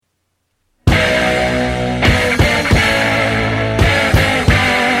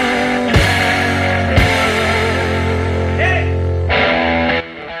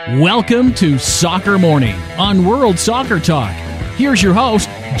Welcome to Soccer Morning on World Soccer Talk. Here's your host,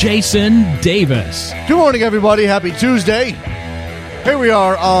 Jason Davis. Good morning, everybody. Happy Tuesday. Here we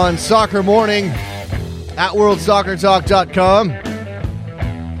are on Soccer Morning at worldsoccertalk.com.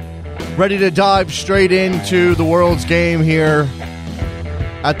 Ready to dive straight into the World's Game here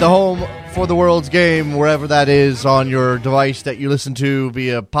at the home for the World's Game, wherever that is on your device that you listen to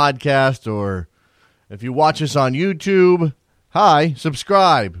via podcast, or if you watch us on YouTube, hi,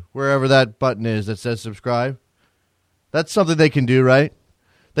 subscribe, wherever that button is that says subscribe. That's something they can do, right?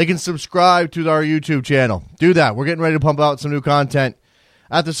 They can subscribe to our YouTube channel. Do that. We're getting ready to pump out some new content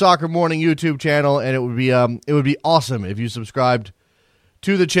at the Soccer Morning YouTube channel, and it would be awesome if you subscribed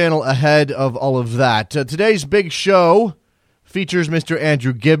to the channel ahead of all of that. Today's big show features Mr.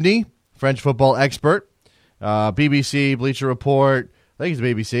 Andrew Gibney, French football expert, BBC, Bleacher Report. I think it's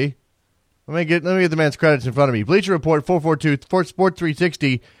BBC. Let me get the man's credits in front of me. Bleacher Report, 442, Sport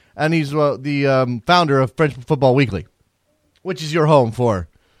 360, and he's the founder of French Football Weekly, which is your home for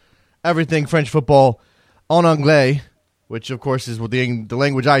everything French football en anglais, which, of course, is the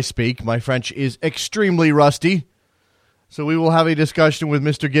language I speak. My French is extremely rusty. So we will have a discussion with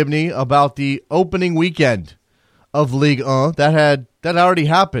Mr. Gibney about the opening weekend of Ligue 1. That already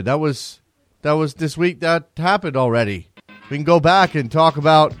happened. That was this week. That happened already. We can go back and talk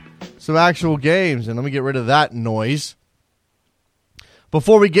about some actual games, and let me get rid of that noise.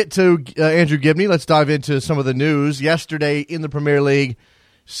 Before we get to Andrew Gibney, let's dive into some of the news. Yesterday in the Premier League,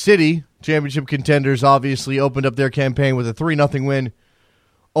 City, championship contenders, obviously opened up their campaign with a 3-0 win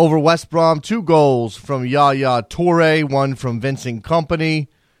over West Brom. 2 goals from Yaya Toure, 1 from Vincent Kompany.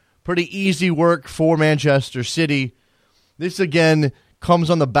 Pretty easy work for Manchester City. This, again,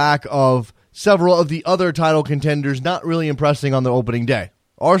 comes on the back of several of the other title contenders not really impressing on the opening day.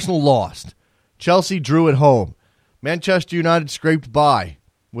 Arsenal lost. Chelsea drew at home. Manchester United scraped by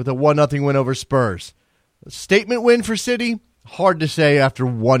with a 1-0 win over Spurs. A statement win for City? Hard to say after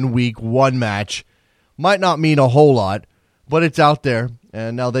 1 week, 1 match. Might not mean a whole lot, but it's out there.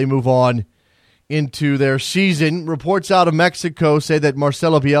 And now they move on into their season. Reports out of Mexico say that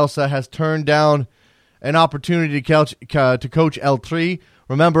Marcelo Bielsa has turned down an opportunity to coach El Tri.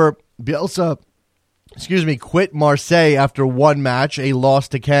 Remember, Bielsa quit Marseille after 1 match, a loss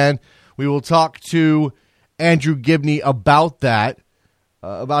to Cannes. We will talk to Andrew Gibney about that,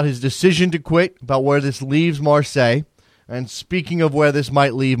 about his decision to quit, about where this leaves Marseille. And speaking of where this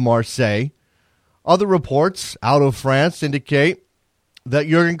might leave Marseille, other reports out of France indicate that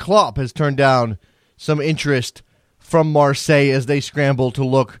Jurgen Klopp has turned down some interest from Marseille as they scramble to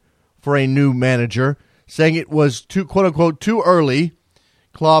look for a new manager, saying it was too, quote-unquote, too early.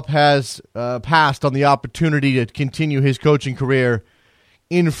 Klopp has passed on the opportunity to continue his coaching career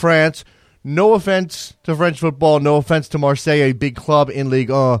in France. No offense to French football, no offense to Marseille, a big club in Ligue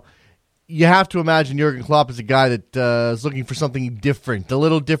 1. You have to imagine Jurgen Klopp is a guy that is looking for something different, a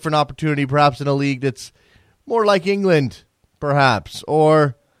little different opportunity, perhaps in a league that's more like England, perhaps.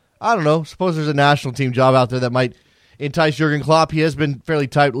 Or, I don't know, suppose there's a national team job out there that might entice Jurgen Klopp. He has been fairly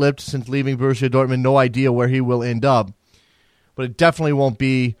tight-lipped since leaving Borussia Dortmund. No idea where he will end up. But it definitely won't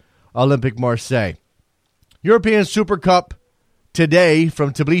be Olympique Marseille. European Super Cup today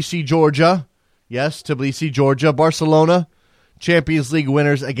from Tbilisi, Georgia. Yes, Tbilisi, Georgia. Barcelona, Champions League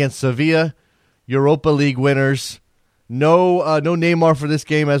winners against Sevilla. Europa League winners. No Neymar for this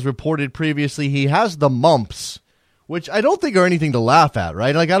game, as reported previously. He has the mumps, which I don't think are anything to laugh at,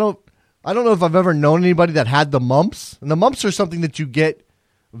 right? Like I don't know if I've ever known anybody that had the mumps. And the mumps are something that you get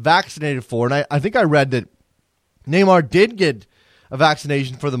vaccinated for. And I think I read that Neymar did get a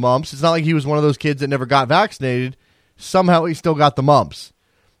vaccination for the mumps. It's not like he was one of those kids that never got vaccinated. Somehow he still got the mumps.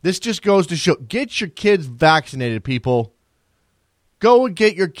 This just goes to show, get your kids vaccinated, people. Go and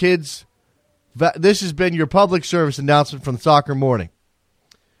get your kids. This has been your public service announcement from Soccer Morning.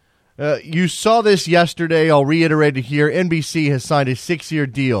 You saw this yesterday. I'll reiterate it here. NBC has signed a 6-year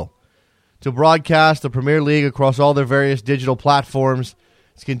deal to broadcast the Premier League across all their various digital platforms.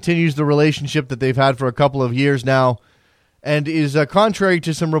 This continues the relationship that they've had for a couple of years now, and is contrary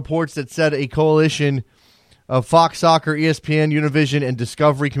to some reports that said a coalition of Fox Soccer, ESPN, Univision, and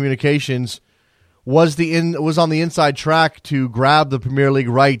Discovery Communications was on the inside track to grab the Premier League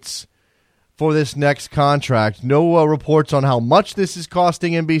rights for this next contract. No reports on how much this is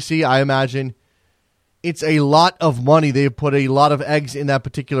costing NBC. I imagine it's a lot of money. They've put a lot of eggs in that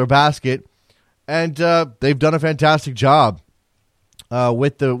particular basket, and they've done a fantastic job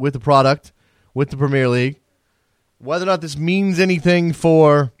with the product, with the Premier League. Whether or not this means anything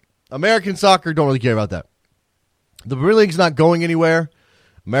for American soccer, don't really care about that. The Premier League's not going anywhere.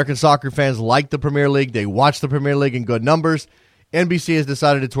 American soccer fans like the Premier League. They watch the Premier League in good numbers. NBC has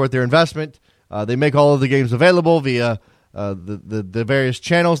decided it's worth their investment. They make all of the games available via the various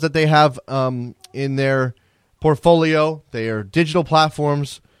channels that they have in their portfolio. They are digital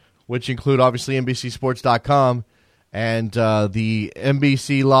platforms, which include obviously NBCSports.com and the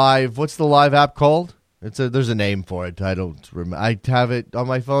NBC Live. What's the Live app called? There's a name for it. I don't remember. I have it on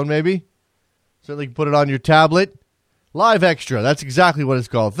my phone, maybe. Certainly can put it on your tablet. Live Extra. That's exactly what it's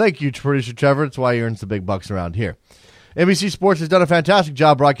called. Thank you, producer Trevor. It's why he earns the big bucks around here. NBC Sports has done a fantastic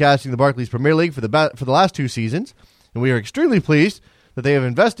job broadcasting the Barclays Premier League for the last 2 seasons, and we are extremely pleased that they have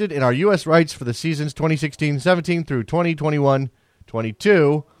invested in our U.S. rights for the seasons 2016-17 through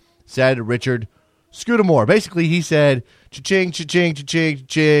 2021-22, said Richard Scudamore. Basically, he said, cha-ching, cha-ching, cha-ching,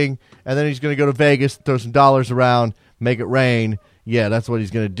 cha-ching, and then he's going to go to Vegas, throw some dollars around, make it rain. Yeah, that's what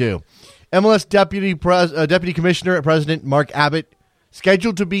he's going to do. MLS Deputy Commissioner and President Mark Abbott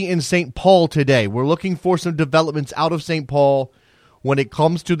scheduled to be in St. Paul today. We're looking for some developments out of St. Paul when it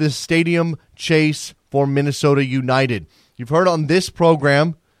comes to this stadium chase for Minnesota United. You've heard on this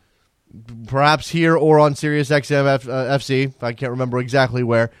program, perhaps here or on Sirius XM FC, if I can't remember exactly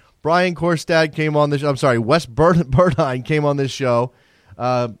where, Brian Korstad came on this. I'm sorry, Wes Burdine came on this show.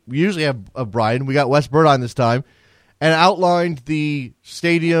 We usually have Brian. We got Wes Burdine this time, and outlined the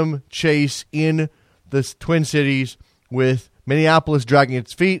stadium chase in the Twin Cities with Minneapolis dragging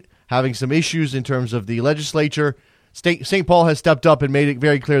its feet, having some issues in terms of the legislature. St. Paul has stepped up and made it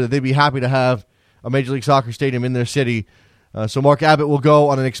very clear that they'd be happy to have a Major League Soccer stadium in their city. So Mark Abbott will go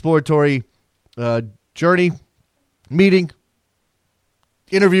on an exploratory journey, meeting,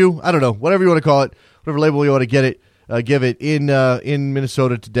 interview, I don't know, whatever you want to call it, whatever label you want to give it in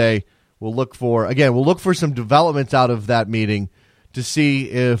Minnesota today. We'll look for some developments out of that meeting to see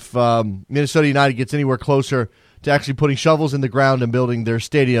if Minnesota United gets anywhere closer to actually putting shovels in the ground and building their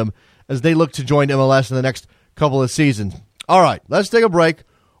stadium as they look to join MLS in the next couple of seasons. All right, let's take a break.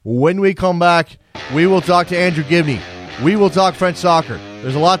 When we come back, we will talk to Andrew Gibney. We will talk French soccer.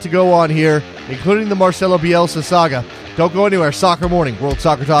 There's a lot to go on here, including the Marcelo Bielsa saga. Don't go anywhere. Soccer Morning,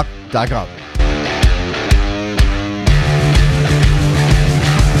 WorldSoccerTalk.com.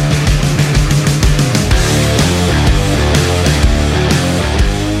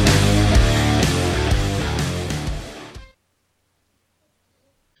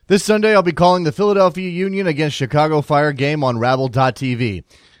 This Sunday, I'll be calling the Philadelphia Union against Chicago Fire game on Rabble.tv.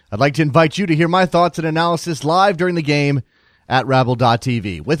 I'd like to invite you to hear my thoughts and analysis live during the game at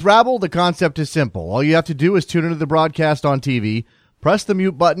Rabble.tv. With Rabble, the concept is simple. All you have to do is tune into the broadcast on TV, press the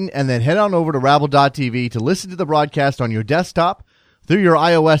mute button, and then head on over to Rabble.tv to listen to the broadcast on your desktop, through your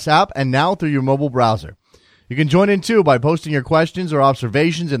iOS app, and now through your mobile browser. You can join in, too, by posting your questions or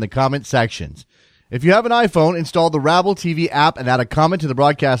observations in the comment sections. If you have an iPhone, install the Rabble TV app and add a comment to the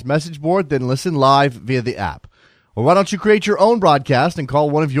broadcast message board, then listen live via the app. Or why don't you create your own broadcast and call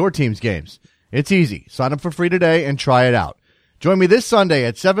one of your team's games? It's easy. Sign up for free today and try it out. Join me this Sunday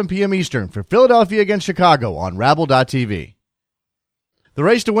at 7 p.m. Eastern for Philadelphia against Chicago on Rabble.tv. The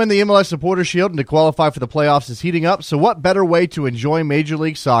race to win the MLS Supporters Shield and to qualify for the playoffs is heating up, so what better way to enjoy Major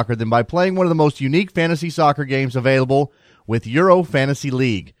League Soccer than by playing one of the most unique fantasy soccer games available with Euro Fantasy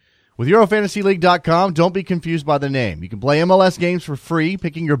League. With EuroFantasyLeague.com, don't be confused by the name. You can play MLS games for free,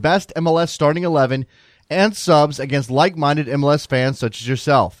 picking your best MLS starting 11 and subs against like-minded MLS fans such as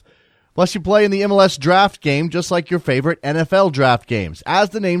yourself. Plus, you play in the MLS draft game just like your favorite NFL draft games. As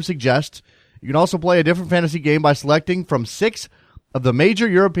the name suggests, you can also play a different fantasy game by selecting from 6 of the major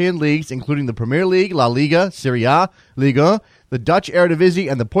European leagues, including the Premier League, La Liga, Serie A, Ligue 1, the Dutch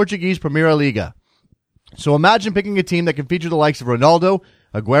Eredivisie, and the Portuguese Primeira Liga. So imagine picking a team that can feature the likes of Ronaldo,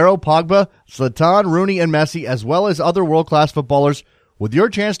 Aguero, Pogba, Zlatan, Rooney, and Messi, as well as other world-class footballers, with your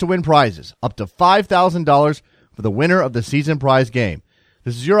chance to win prizes, up to $5,000 for the winner of the season prize game.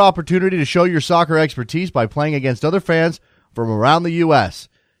 This is your opportunity to show your soccer expertise by playing against other fans from around the U.S.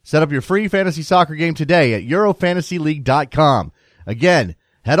 Set up your free fantasy soccer game today at EuroFantasyLeague.com. Again,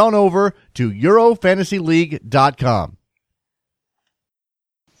 head on over to EuroFantasyLeague.com.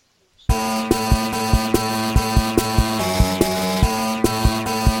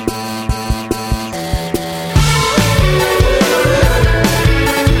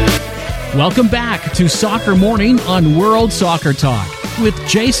 Welcome back to Soccer Morning on World Soccer Talk with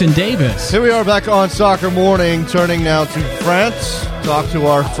Jason Davis. Here we are back on Soccer Morning, turning now to France. Talk to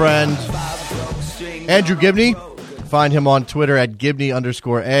our friend Andrew Gibney. Find him on Twitter at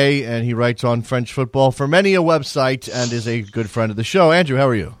Gibney_A, and he writes on French football for many a website and is a good friend of the show. Andrew, how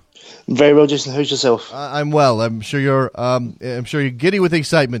are you? Very well, Jason. How's yourself? I'm well. I'm sure you're giddy with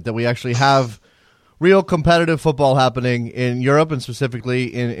excitement that we actually have real competitive football happening in Europe and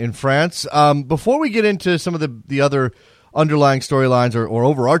specifically in France. Before we get into some of the other underlying storylines or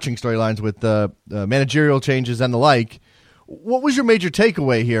overarching storylines with managerial changes and the like. What was your major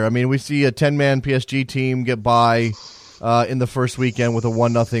takeaway here? I mean, we see a 10-man PSG team get by in the first weekend with a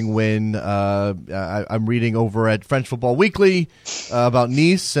 1-0 win. I'm reading over at French Football Weekly about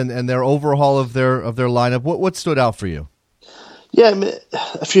Nice and their overhaul of their lineup. What stood out for you? Yeah, I mean,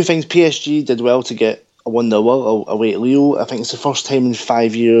 a few things. PSG did well to get a 1-0 away at Lille. I think it's the first time in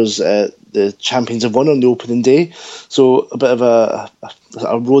 5 years the champions have won on the opening day. So a bit of a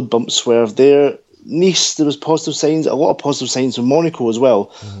road bump swerve there. Nice, there was positive signs, a lot of positive signs from Monaco as well.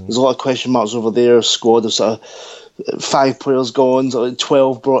 Mm-hmm. There's a lot of question marks over their squad. There's sort of 5 players gone, sort of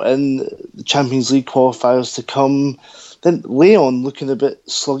 12 brought in, the Champions League qualifiers to come. Then Lyon looking a bit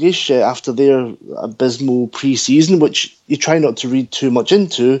sluggish after their abysmal pre-season, which you try not to read too much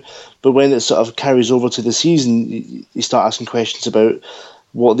into, but when it sort of carries over to the season, you start asking questions about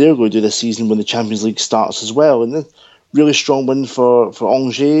what they're going to do this season when the Champions League starts as well. And then really strong win for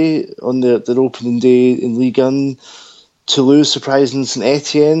Angers on their opening day in Ligue 1. Toulouse surprising St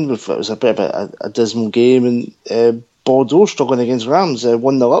Etienne. It was a bit of a dismal game. And Bordeaux struggling against Reims.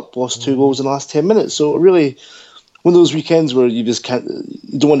 1-0 up, lost 2 goals in the last 10 minutes. So really one of those weekends where you just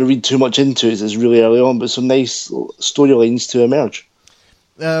you don't want to read too much into it. It's really early on, but some nice storylines to emerge.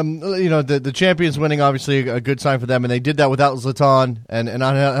 The champions winning, obviously a good sign for them, and they did that without Zlatan, and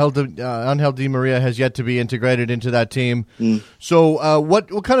Angel Di Maria has yet to be integrated into that team. So what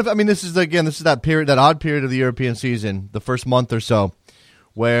kind of, I mean, this is that period, that odd period of the European season, the first month or so,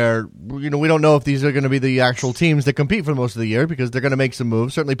 where we don't know if these are going to be the actual teams that compete for most of the year, because they're going to make some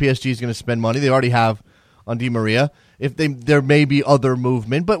moves. Certainly PSG is going to spend money. They already have on Di Maria. There may be other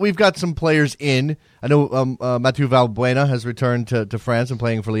movement, but we've got some players in. I know Mathieu Valbuena has returned to France and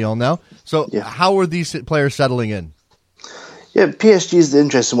playing for Lyon now. So How are these players settling in? Yeah, PSG is the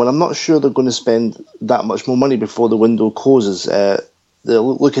interesting one. I'm not sure they're going to spend that much more money before the window closes.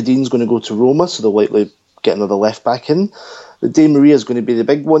 Luca Dean's going to go to Roma, so they'll likely get another left back in. The Di Maria is going to be the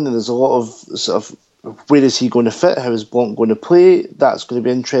big one, and there's a lot of sort of where is he going to fit? How is Blanc going to play? That's going to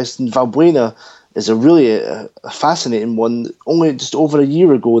be interesting. Valbuena is a fascinating one. Only just over a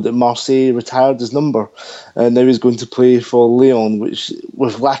year ago that Marseille retired his number, and now he's going to play for Lyon, which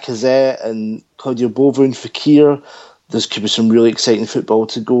with Lacazette and Claudio Bova and Fekir, there could be some really exciting football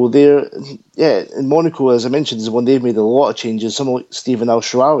to go there. Yeah, in Monaco, as I mentioned, is one they've made a lot of changes. Someone like Steven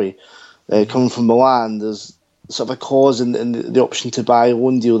El-Shaarawy coming from Milan, there's sort of a clause in the option to buy a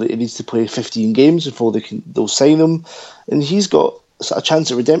loan deal that he needs to play 15 games before they'll sign him, and he's got a chance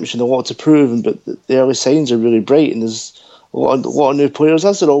at redemption, a lot to prove, but the early signs are really bright, and there's a lot of new players,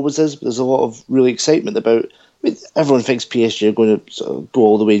 as there always is, but there's a lot of really excitement about. I mean, everyone thinks PSG are going to sort of go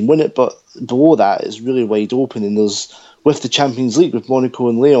all the way and win it, but below that it's really wide open, and there's, with the Champions League, with Monaco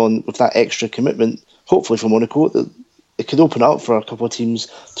and Lyon, with that extra commitment, hopefully for Monaco, it could open up for a couple of teams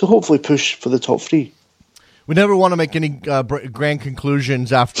to hopefully push for the top 3. We never want to make any grand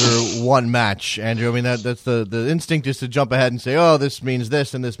conclusions after one match, Andrew. I mean, that's the instinct is to jump ahead and say, oh, this means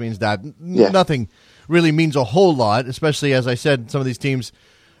this and this means that. Yeah. Nothing really means a whole lot, especially, as I said, some of these teams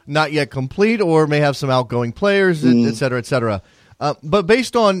not yet complete or may have some outgoing players, et cetera, et cetera. But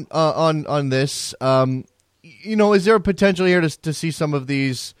based on this, is there a potential here to see some of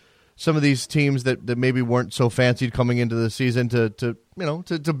these teams that maybe weren't so fancied coming into the season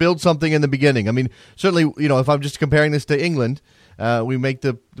to build something in the beginning? I mean, certainly, if I'm just comparing this to England, we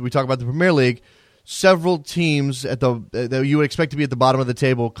talk about the Premier League. Several teams that you would expect to be at the bottom of the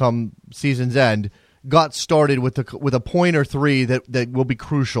table come season's end got started with a point or 3 that will be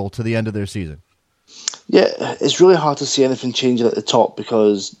crucial to the end of their season. Yeah, it's really hard to see anything changing at the top,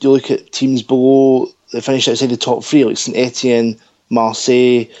 because you look at teams below, they finish outside the top 3, like St Etienne,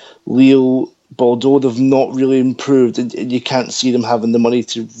 Marseille, Lille, Bordeaux. They've not really improved, and you can't see them having the money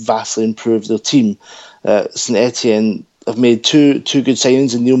to vastly improve their team. St Etienne have made two good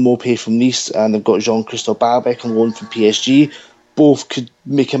signings in Neil Maupay from Nice, and they've got Jean-Christophe Barbeck on loan from PSG. Both could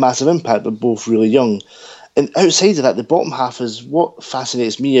make a massive impact, but both really young. And outside of that, the bottom half is what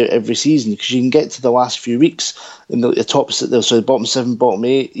fascinates me every season, because you can get to the last few weeks and the bottom 7, bottom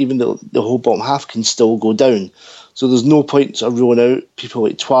 8, even the whole bottom half can still go down. So there's no point sort of ruling out people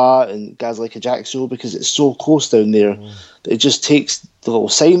like Troyes and guys like Ajaccio, because it's so close down there that it just takes the little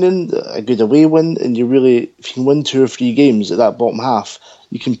signing, a good away win, and if you can win 2 or 3 games at that bottom half,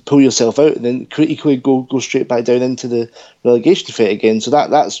 you can pull yourself out and then equally go straight back down into the relegation fight again. So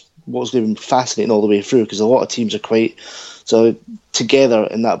that's what's going to be fascinating all the way through, because a lot of teams are quite together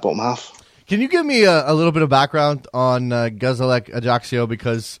in that bottom half. Can you give me a little bit of background on Gazalec Ajaccio?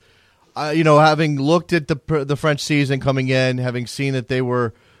 Because having looked at the French season coming in, having seen that they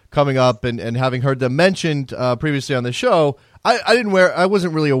were coming up, and having heard them mentioned previously on the show, I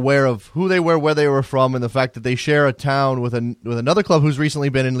wasn't really aware of who they were, where they were from, and the fact that they share a town with another club who's recently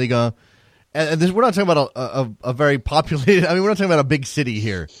been in Ligue. And we're not talking about a very populated. I mean, we're not talking about a big city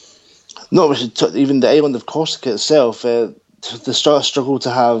here. No, we should even the island of Corsica itself. The struggle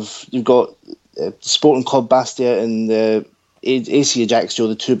to have, you've got Sporting Club Bastia and AC Ajaccio,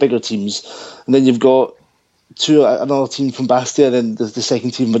 the two bigger teams, and then you've got another team from Bastia, and then the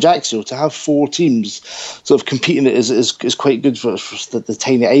second team of Ajaccio. To have four teams sort of competing is quite good for the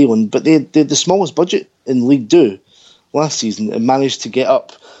tiny island. But they had the smallest budget in Ligue 2 last season and managed to get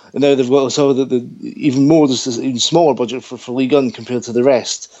up. And now they've got even more, just this even smaller budget for Ligue 1 compared to the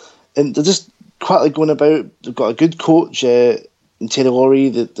rest. And they're just quietly going about. They've got a good coach in Terry Laurie.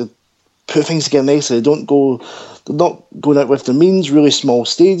 They put things together nicely. They're not going out with their means. Really small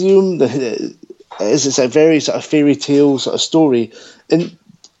stadium. It's a very sort of fairy tale sort of story. And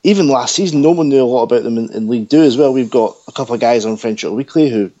even last season, no one knew a lot about them in Ligue 2 as well. We've got a couple of guys on French Weekly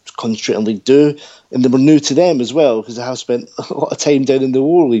who concentrate on Ligue 2, and they were new to them as well because they have spent a lot of time down in the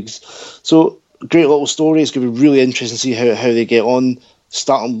lower leagues. So, great little story. It's going to be really interesting to see how they get on.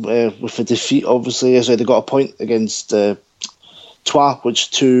 Starting with a defeat, obviously, as they got a point against Troyes,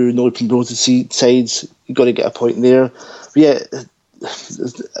 which two newly promoted sides. You've got to get a point there. But yeah,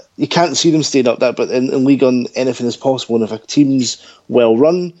 you can't see them staying up that, but in Ligue 1, anything is possible. And if a team's well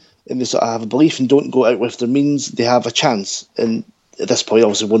run and they sort of have a belief and don't go out with their means, they have a chance. And at this point,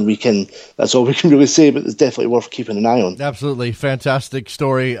 obviously, 1 week in, that's all we can really say, but it's definitely worth keeping an eye on. Absolutely. Fantastic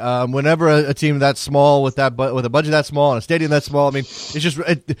story. Whenever a team that small, with a budget that small and a stadium that small, I mean, it's just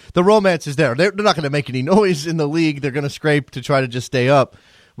the romance is there. They're not going to make any noise in the league. They're going to scrape to try to just stay up.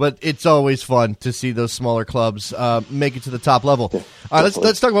 But it's always fun to see those smaller clubs make it to the top level. Yeah, all right,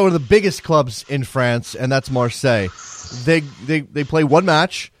 let's talk about one of the biggest clubs in France, and that's Marseille. They play one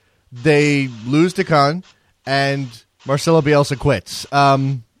match, they lose to Caen, and Marcelo Bielsa quits.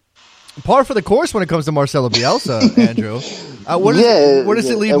 Par for the course when it comes to Marcelo Bielsa, Andrew. Where does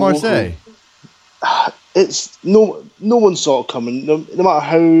it leave Marseille? It's no one saw it coming. No matter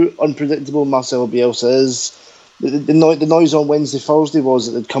how unpredictable Marcelo Bielsa is, the noise on Wednesday, Thursday was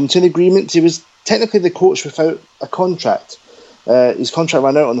that they'd come to an agreement. He was technically the coach without a contract. His contract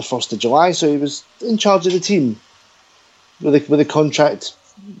ran out on the 1st of July, so he was in charge of the team with a contract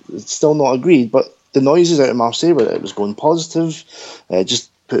still not agreed. But the noises out of Marseille were that it was going positive,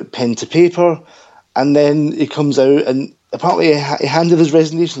 just put pen to paper, and then he comes out and apparently he handed his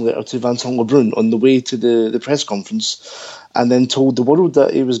resignation letter to Vincent Lebrun on the way to the press conference, and then told the world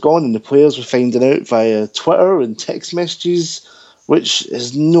that he was gone, and the players were finding out via Twitter and text messages, which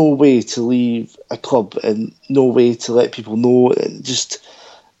is no way to leave a club and no way to let people know. And just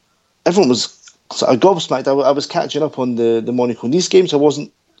everyone was sort of gobsmacked. I was catching up on the Monaco-Nice game, so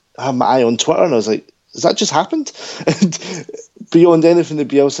I had my eye on Twitter, and I was like, has that just happened? And beyond anything that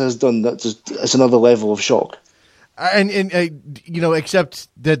Bielsa has done, it's another level of shock. And except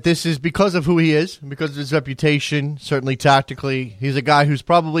that this is because of who he is, because of his reputation, certainly tactically. He's a guy who's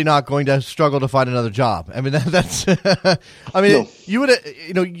probably not going to struggle to find another job. I mean, that's. I mean,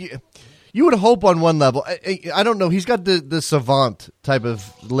 no. You would hope on one level. I don't know. He's got the savant type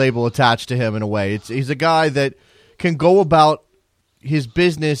of label attached to him in a way. He's a guy that can go about his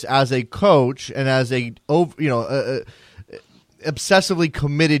business as a coach and as obsessively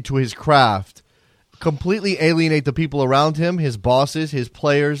committed to his craft, completely alienate the people around him, his bosses, his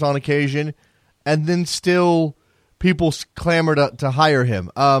players on occasion, and then still people clamor to hire him.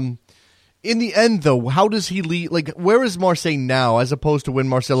 In the end, though, how does he lead? Like, where is Marseille now as opposed to when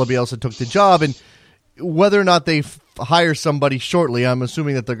Marcelo Bielsa took the job? And whether or not they hire somebody shortly, I'm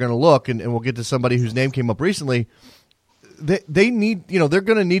assuming that they're going to look, and we'll get to somebody whose name came up recently. They need, they're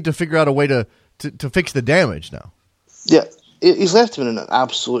going to need to figure out a way to fix the damage now. Yeah, he's left him in an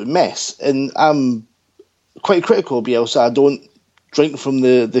absolute mess, and I'm quite critical of Bielsa. I don't drink from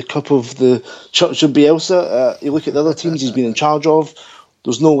the cup of the church of Bielsa. You look at the other teams he's been in charge of.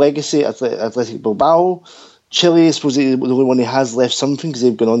 There's no legacy at Athletic Bilbao. Chile, I suppose, is the only one he has left something because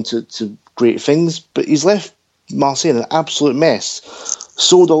they've gone on to great things. But he's left Marseille in an absolute mess.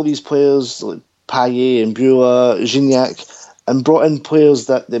 Sold all these players like Payet and Bula, Gignac, and brought in players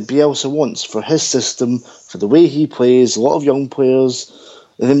that Bielsa wants for his system, for the way he plays, a lot of young players.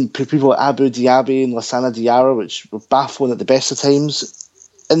 And then people like Abu Diaby and Lassana Diarra, which were baffling at the best of times.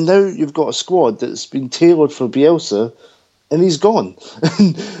 And now you've got a squad that's been tailored for Bielsa, and he's gone.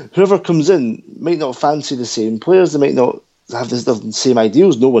 And whoever comes in might not fancy the same players, they might not have the same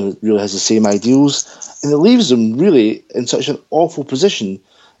ideals. No one really has the same ideals. And it leaves them really in such an awful position.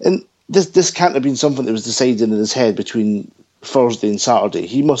 And this can't have been something that was decided in his head between Thursday and Saturday.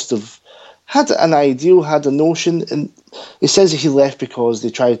 He must have had an ideal, had a notion, and he says that he left because they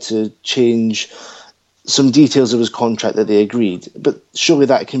tried to change some details of his contract that they agreed. But surely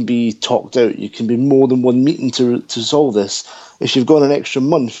that can be talked out. You can be more than one meeting to solve this. If you've gone an extra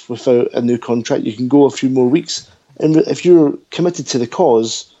month without a new contract, you can go a few more weeks. And if you're committed to the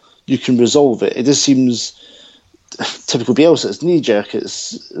cause, you can resolve it. It just seems typical Bielsa. It's knee-jerk. It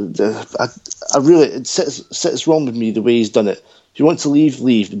sits wrong with me the way he's done it. If you want to leave,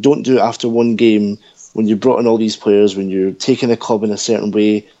 leave. But don't do it after one game when you brought in all these players, when you're taking a club in a certain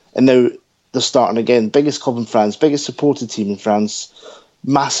way. And now they're starting again. Biggest club in France, biggest supported team in France,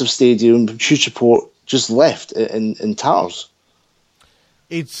 massive stadium, huge support, just left in tatters.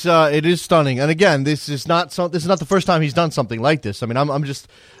 It is stunning, and again, this is not the first time he's done something like this. I mean, I'm just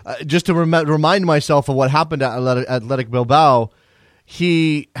to remind myself of what happened at Athletic Bilbao.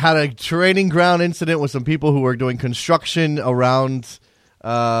 He had a training ground incident with some people who were doing construction around.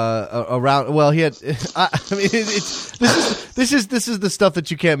 Well, he had. This is the stuff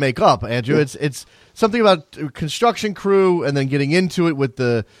that you can't make up, Andrew. It's something about construction crew, and then getting into it with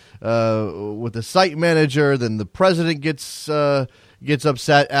the site manager. Then the president gets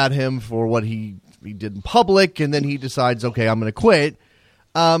upset at him for what he did in public, and then he decides, okay, I'm going to quit.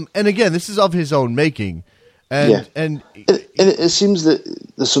 And again, this is of his own making. And it seems that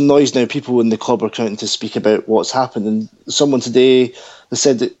there's some noise now. People in the club are trying to speak about what's happened. And someone today has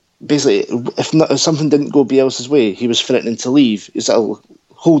said that basically, if something didn't go Bielsa's way, he was threatening to leave. He's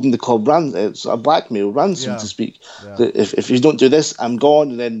holding the club it's a blackmail ransom, to speak. Yeah. That if you don't do this, I'm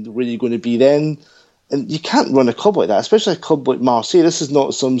gone. And then where are you going to be then? And you can't run a club like that, especially a club like Marseille. This is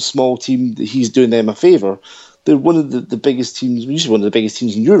not some small team that he's doing them a favour. They're one of the biggest teams, usually one of the biggest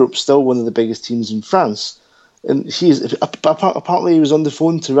teams in Europe, still one of the biggest teams in France. And apparently he was on the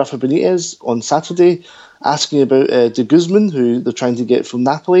phone to Rafa Benitez on Saturday asking about De Guzman, who they're trying to get from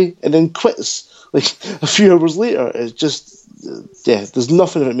Napoli, and then quits like a few hours later. It's just, there's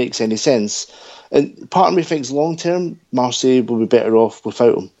nothing that makes any sense. And part of me thinks long term, Marseille will be better off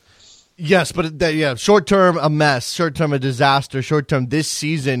without him. Yes, but short term a mess, short term a disaster, short term this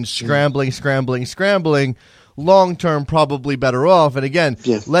season scrambling. Long term probably better off. And again,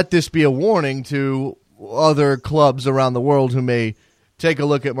 let this be a warning to other clubs around the world who may take a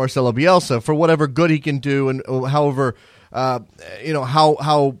look at Marcelo Bielsa for whatever good he can do, and however, how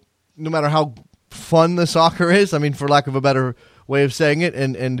no matter how fun the soccer is. I mean, for lack of a better way of saying it,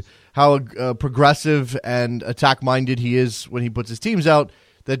 and how progressive and attack minded he is when he puts his teams out.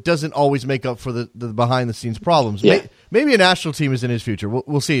 That doesn't always make up for the behind the scenes problems. Yeah. Maybe a national team is in his future.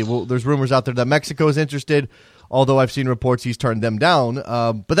 We'll see. There's rumors out there that Mexico is interested, although I've seen reports he's turned them down.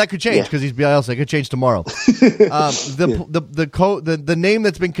 But that could change because he's Bielsa. It could change tomorrow. The name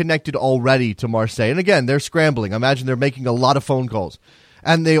that's been connected already to Marseille, and again, they're scrambling. I imagine they're making a lot of phone calls,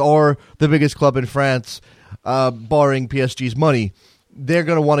 and they are the biggest club in France, barring PSG's money. They're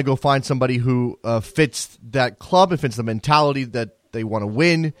going to want to go find somebody who fits that club, and fits the mentality that they want to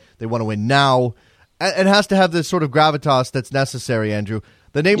win. They want to win now. And has to have this sort of gravitas that's necessary, Andrew.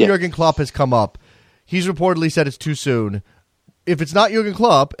 The name Jurgen Klopp has come up. He's reportedly said it's too soon. If it's not Jurgen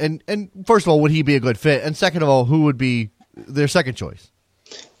Klopp, and first of all, would he be a good fit? And second of all, who would be their second choice?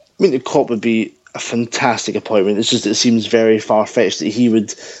 I mean, Klopp would be a fantastic appointment. It's just it seems very far-fetched that he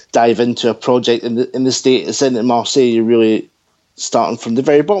would dive into a project in the state it's in Marseille. You're really starting from the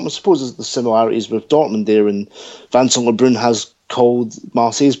very bottom. I suppose there's the similarities with Dortmund there, and Vincent Lebrun has called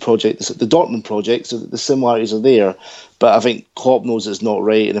Marseille's project the Dortmund project, so that the similarities are there. But I think Klopp knows it's not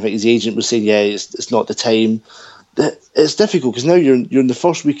right, and I think his agent was saying, it's not the time. It's difficult because now you're in the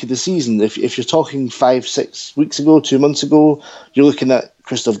first week of the season. If you're talking 5-6 weeks ago, 2 months ago, you're looking at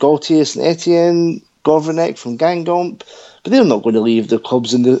Christophe Gaultier, St Etienne, Gourvenec from Guingamp, but they're not going to leave their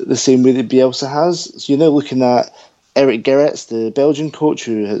clubs in the same way that Bielsa has. So you're now looking at Eric Gerrits, the Belgian coach,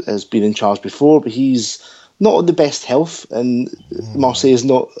 who has been in charge before, but he's not in the best health, and Marseille is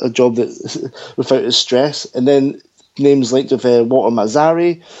not a job that without its stress. And then names linked with Walter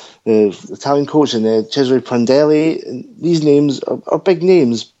Mazzarri, the Italian coach, and Cesare Prandelli. And these names are big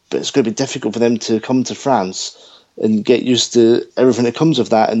names, but it's going to be difficult for them to come to France and get used to everything that comes with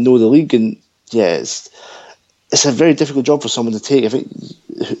that and know the league. And it's a very difficult job for someone to take. I think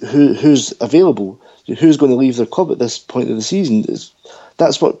who's available, who's going to leave their club at this point of the season.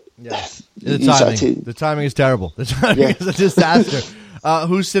 That's what. Yeah. The timing is terrible. The timing is a disaster.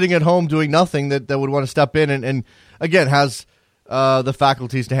 Who's sitting at home doing nothing that would want to step in and again has the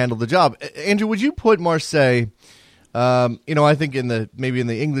faculties to handle the job? Andrew, would you put Marseille? I think in the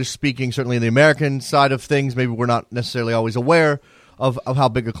English speaking, certainly in the American side of things, maybe we're not necessarily always aware of how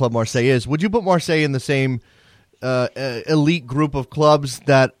big a club Marseille is. Would you put Marseille in the same elite group of clubs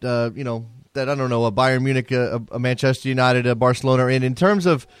that that I don't know, a Bayern Munich, a Manchester United, a Barcelona are in terms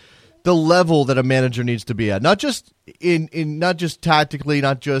of the level that a manager needs to be at, not just not just tactically,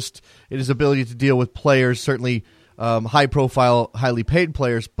 not just in his ability to deal with players, certainly high profile, highly paid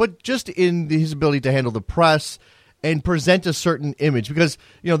players, but just in his ability to handle the press and present a certain image. Because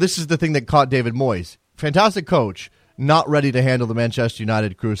this is the thing that caught David Moyes, fantastic coach, not ready to handle the Manchester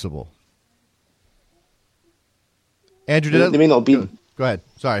United crucible. Andrew, they may not be. Go ahead.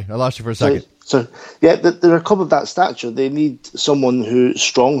 Sorry, I lost you for a second. So yeah, there are a club of that stature. They need someone who's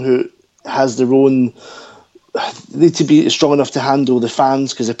strong, who has their own. They need to be strong enough to handle the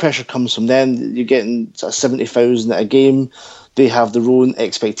fans, because the pressure comes from them. You're getting 70,000 at a game. They have their own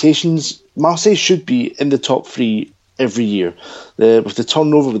expectations. Marseille should be in the top three every year, with the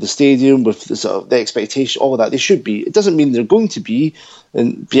turnover, with the stadium, with the expectation, all of that. They should be. It doesn't mean they're going to be,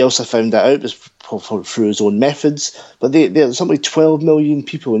 and Bielsa found that out through his own methods. But there's something like 12 million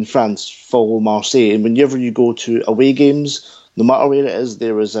people in France follow Marseille, and whenever you go to away games, no matter where it is,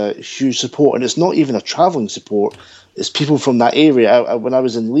 there is a huge support, and it's not even a travelling support. It's people from that area. When I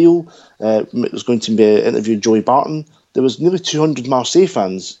was in Lille, it was going to be interview Joey Barton. There was nearly 200 Marseille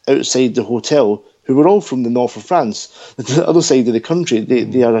fans outside the hotel who were all from the north of France. The other side of the country,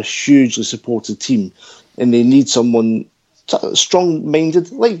 they are a hugely supported team, and they need someone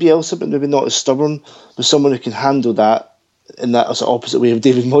strong-minded, like Bielsa, but maybe not as stubborn, but someone who can handle that in that sort of opposite way of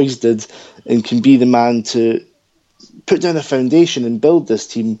David Moyes did, and can be the man to put down a foundation and build this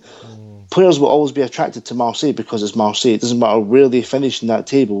team. Players will always be attracted to Marseille because it's Marseille. It doesn't matter where they finish in that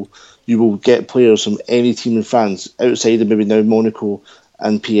table. You will get players from any team in France, outside of maybe now Monaco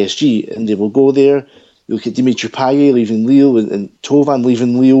and PSG, and they will go there. You look at Dimitri Payet leaving Lille and Thauvin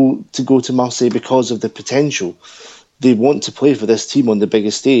leaving Lille to go to Marseille because of the potential. They want to play for this team on the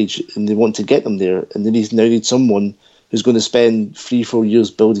biggest stage, and they want to get them there, and they now need someone who's going to spend 3-4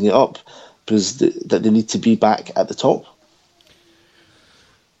 years building it up, because that they need to be back at the top.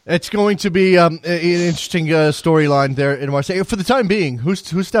 It's going to be an interesting storyline there in Marseille. For the time being, who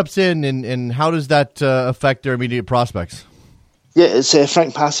steps in, and how does that affect their immediate prospects? Yeah, it's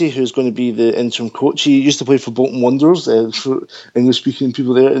Frank Passy who's going to be the interim coach. He used to play for Bolton Wanderers, for English-speaking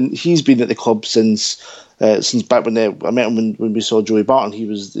people there, and he's been at the club since back when I met him when we saw Joey Barton.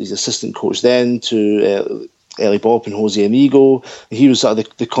 He's assistant coach then to Eli Bob and Jose Amigo. He was sort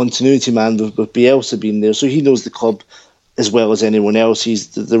of the continuity man with Bielsa being there, so he knows the club as well as anyone else. He's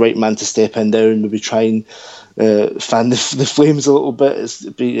the right man to step in now and maybe try and fan the flames a little bit.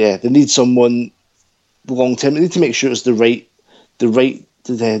 They need someone long term. They need to make sure it's the right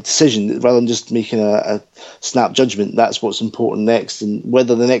decision rather than just making a snap judgment. That's what's important next, and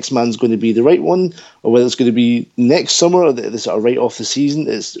whether the next man's going to be the right one or whether it's going to be next summer or the sort of right off the season,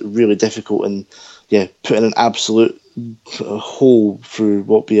 it's really difficult, and putting an absolute hole through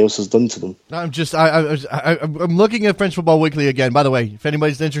what Bielsa's done to them. I'm looking at French Football Weekly again. By the way, if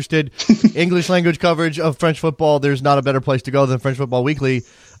anybody's interested, English language coverage of French football, there's not a better place to go than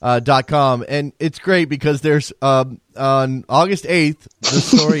FrenchFootballWeekly.com, and it's great because there's on August 8th, the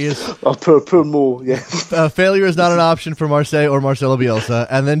story is poor Mo, failure is not an option for Marseille or Marcelo Bielsa,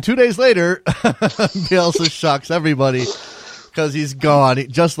 and then 2 days later, Bielsa shocks everybody because he's gone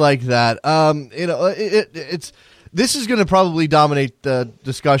just like that. This is going to probably dominate the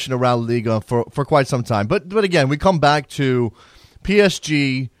discussion around Ligue for quite some time. But again, we come back to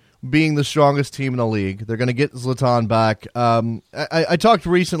PSG being the strongest team in the league. They're going to get Zlatan back. I talked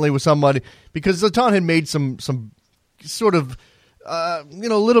recently with somebody because Zlatan had made some sort of a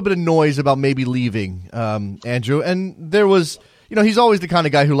little bit of noise about maybe leaving, Andrew. And there was, he's always the kind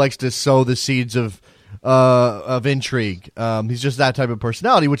of guy who likes to sow the seeds of intrigue. He's just that type of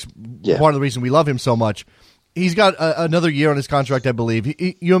personality, which part of the reason we love him so much. He's got another year on his contract, I believe.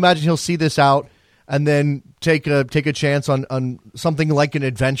 You imagine he'll see this out and then take a chance on something like an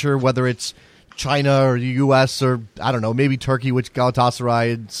adventure, whether it's China or the U.S. or, I don't know, maybe Turkey, which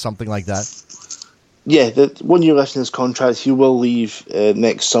Galatasaray, something like that. Yeah, the 1 year left in his contract. He will leave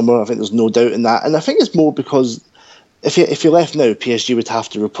next summer. I think there's no doubt in that. And I think it's more because if he left now, PSG would have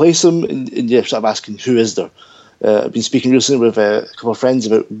to replace him, and you're sort of asking, who is there? I've been speaking recently with a couple of friends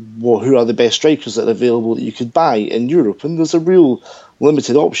about who are the best strikers that are available that you could buy in Europe, and there's a real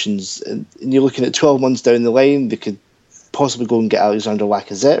limited options. And you're looking at 12 months down the line, they could possibly go and get Alexander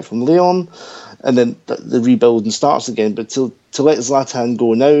Lacazette from Lyon, and then the rebuilding starts again. But to let Zlatan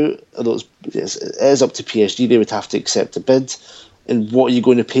go now, although it is up to PSG, they would have to accept a bid. And what are you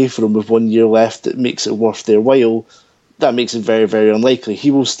going to pay for him with 1 year left that makes it worth their while? that makes it very, very unlikely. He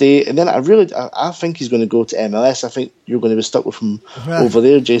will stay, and then I think he's going to go to MLS. I think you're going to be stuck with him over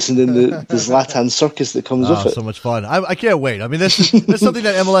there, Jason, in the Zlatan circus that comes with it. So much fun! I can't wait. I mean, that's something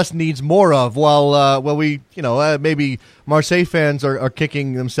that MLS needs more of. While we, maybe Marseille fans are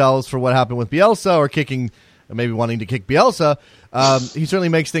kicking themselves for what happened with Bielsa, or maybe wanting to kick Bielsa. He certainly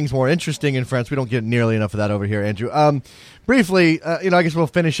makes things more interesting in France. We don't get nearly enough of that over here, Andrew. Briefly, I guess we'll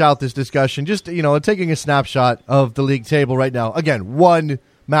finish out this discussion. Just, taking a snapshot of the league table right now. Again, one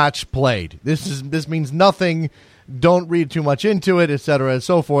match played. This means nothing. Don't read too much into it, etc., and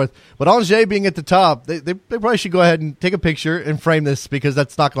so forth. But Angers being at the top, they probably should go ahead and take a picture and frame this, because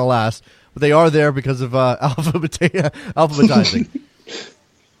that's not going to last. But they are there because of alphabetizing.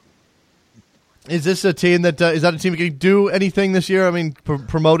 Is this a team that is that a team that can do anything this year? I mean,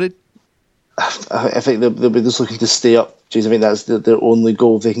 promoted? I think they'll be just looking to stay up. Jeez, I think that's their only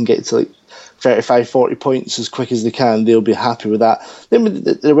goal. If they can get to like 35, 40 points as quick as they can, they'll be happy with that.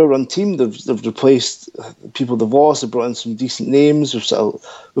 They're a well-run team. They've replaced people they've lost. They've brought in some decent names with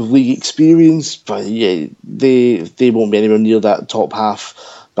league experience. But yeah, they won't be anywhere near that top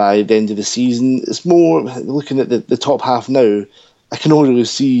half by the end of the season. It's more looking at the top half now. I can already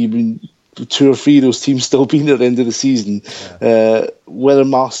see two or three of those teams still being at the end of the season. Yeah. Whether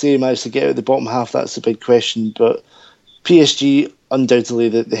Marseille managed to get out of the bottom half, that's a big question. But PSG, undoubtedly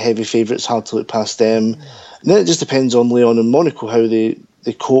the heavy favourites, hard to look past them. And then it just depends on Lyon and Monaco, how they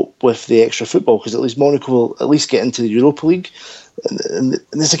cope with the extra football, because at least Monaco will at least get into the Europa League. And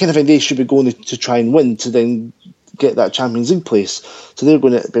it's the kind of thing they should be going to try and win to then get that Champions League place. So they're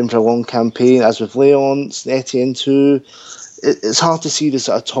going to be in for a long campaign, as with Lyon, Etienne too. It's hard to see this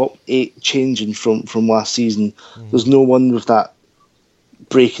at a top 8 changing from last season. There's no one with that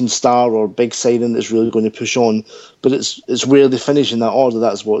breaking star or big signing that's really going to push on. But it's where they finish in that order.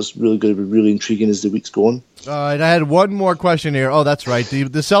 That's what's really going to be really intriguing as the weeks go on. All right, I had one more question here. Oh, that's right.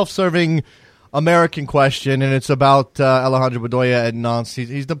 The self-serving American question, and it's about Alejandro Bedoya at Nantes.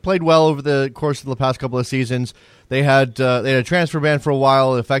 He's played well over the course of the past couple of seasons. They had a transfer ban for a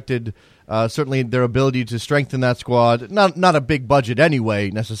while. It affected certainly their ability to strengthen that squad. Not a big budget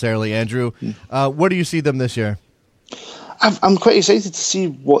anyway, necessarily, Andrew. Where do you see them this year? I'm quite excited to see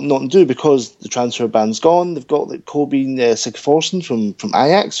what Nantes do, because the transfer ban's gone. They've got like Kobin Sigforsson from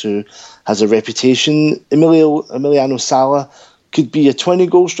Ajax, who has a reputation. Emiliano Sala could be a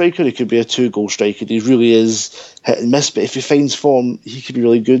 20-goal striker. He could be a 2-goal striker. He really is hit and miss, but if he finds form, he could be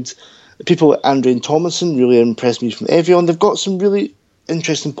really good. People like Andre and Thomason really impressed me from Evian. They've got some really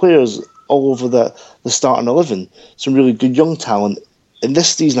interesting players all over the starting 11. Some really good young talent. In this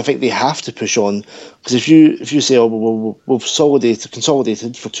season, I think they have to push on, because if you say, we've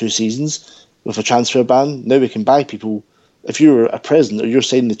consolidated for 2 seasons with a transfer ban, now we can buy people. If you're a president or you're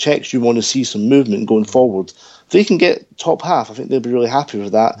signing the checks, you want to see some movement going forward. If they can get top half, I think they'll be really happy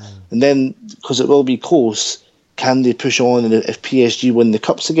with that. And then, because it will be close, can they push on? And if PSG win the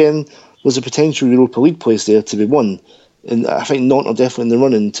Cups again, there's a potential Europa League place there to be won. And I think Nantes are definitely in the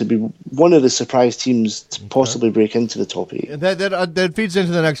running to be one of the surprise teams to possibly break into the top 8. And that feeds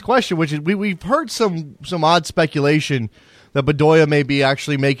into the next question, which is we've heard some odd speculation that Bedoya may be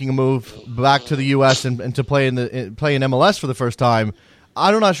actually making a move back to the U.S. and to play in MLS for the first time.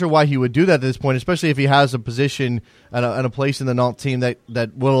 I'm not sure why he would do that at this point, especially if he has a position and a place in the Nantes team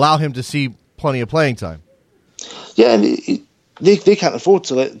that will allow him to see plenty of playing time. Yeah, and they can't afford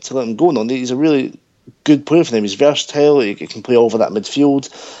to let him go on. He's a really good player for them. He's versatile. He can play over that midfield.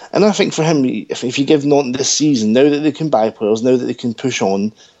 And I think for him, if you give Nantes this season, now that they can buy players, now that they can push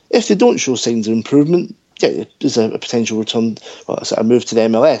on, if they don't show signs of improvement, yeah, there's a potential return, a move to the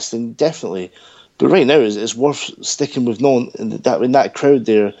MLS, then definitely. But right now, it's worth sticking with Nantes. In that crowd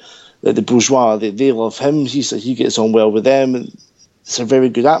there, the Bourgeois, they love him. He gets on well with them. It's a very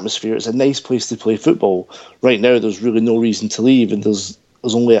good atmosphere. It's a nice place to play football. Right now, there's really no reason to leave, and there's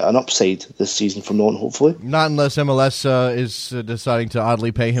only an upside this season from Nantes, hopefully. Not unless MLS is deciding to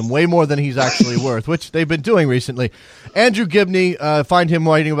oddly pay him way more than he's actually worth, which they've been doing recently. Andrew Gibney, find him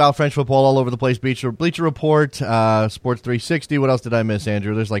writing about French football all over the place. Bleacher Report, Sports 360. What else did I miss,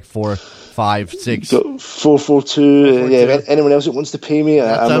 Andrew? There's like 4, 5, 6. 442. Yeah, anyone else that wants to pay me,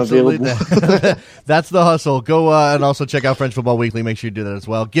 I'm available. That's the hustle. Go and also check out French Football Weekly. Make sure you do that as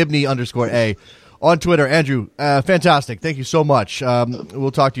well. Gibney_A. On Twitter. Andrew, fantastic. Thank you so much. We'll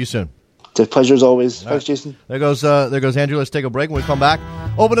talk to you soon. It's a pleasure as always. Thanks, Jason. There goes Andrew. Let's take a break. When we come back,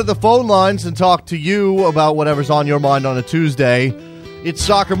 open up the phone lines and talk to you about whatever's on your mind on a Tuesday. It's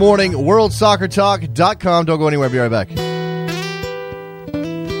Soccer Morning, WorldSoccerTalk.com. Don't go anywhere. Be right back.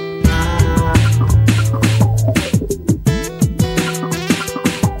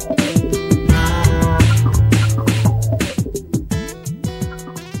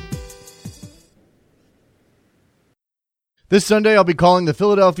 This Sunday, I'll be calling the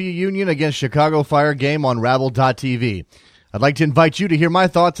Philadelphia Union against Chicago Fire game on Rabble.tv. I'd like to invite you to hear my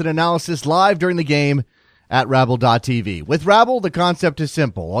thoughts and analysis live during the game at Rabble.tv. With Rabble, the concept is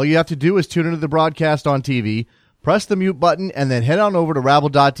simple. All you have to do is tune into the broadcast on TV, press the mute button, and then head on over to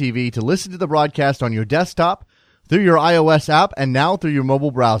Rabble.tv to listen to the broadcast on your desktop, through your iOS app, and now through your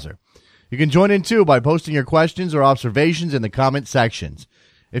mobile browser. You can join in, too, by posting your questions or observations in the comment sections.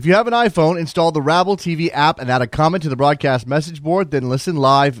 If you have an iPhone, install the Rabble TV app and add a comment to the broadcast message board, then listen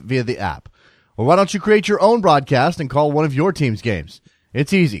live via the app. Or why don't you create your own broadcast and call one of your team's games?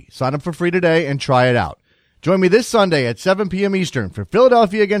 It's easy. Sign up for free today and try it out. Join me this Sunday at 7 p.m. Eastern for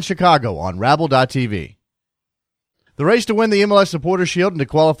Philadelphia against Chicago on Rabble.tv. The race to win the MLS Supporters Shield and to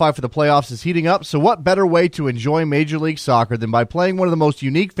qualify for the playoffs is heating up, so what better way to enjoy Major League Soccer than by playing one of the most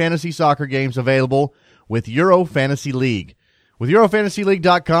unique fantasy soccer games available with Euro Fantasy League. With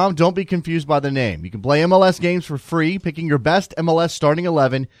EuroFantasyLeague.com, don't be confused by the name. You can play MLS games for free, picking your best MLS starting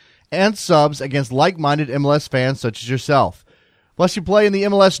 11 and subs against like-minded MLS fans such as yourself. Plus, you play in the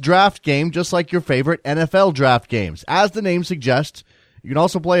MLS draft game just like your favorite NFL draft games. As the name suggests, you can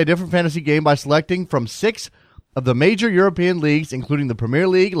also play a different fantasy game by selecting from 6 of the major European leagues, including the Premier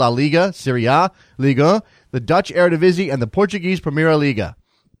League, La Liga, Serie A, Ligue 1, the Dutch Eredivisie, and the Portuguese Primeira Liga.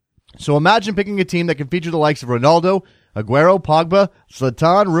 So imagine picking a team that can feature the likes of Ronaldo, Aguero, Pogba,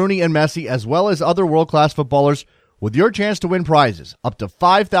 Zlatan, Rooney, and Messi, as well as other world-class footballers, with your chance to win prizes, up to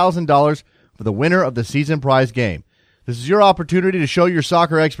 $5,000 for the winner of the season prize game. This is your opportunity to show your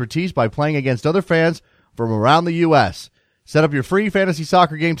soccer expertise by playing against other fans from around the U.S. Set up your free fantasy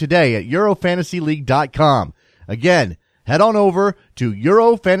soccer game today at EuroFantasyLeague.com. Again, head on over to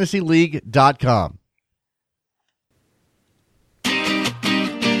EuroFantasyLeague.com.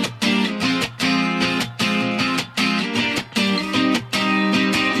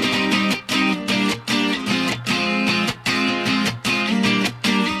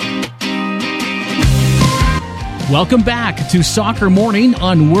 Welcome back to Soccer Morning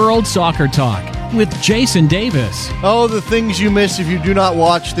on World Soccer Talk with Jason Davis. Oh, the things you miss if you do not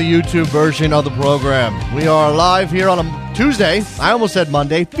watch the YouTube version of the program. We are live here on a Tuesday. I almost said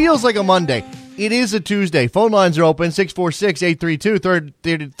Monday. Feels like a Monday. It is a Tuesday. Phone lines are open,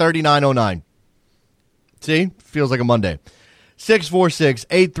 646-832-3909. See? Feels like a Monday.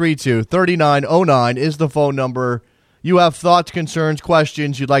 646-832-3909 is the phone number. You have thoughts, concerns,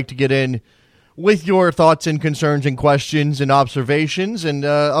 questions you'd like to get in with your thoughts and concerns and questions and observations. And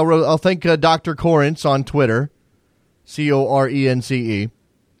I'll thank Dr. Corrence on Twitter, Corence,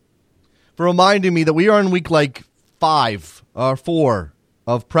 for reminding me that we are in week like 5 or 4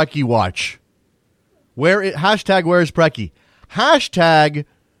 of Preki Watch. Hashtag where is Preki? Hashtag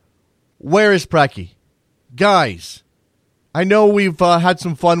where is Preki? Guys, I know we've had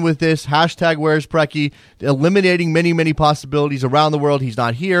some fun with this. Hashtag where's Preki, eliminating many, many possibilities around the world. He's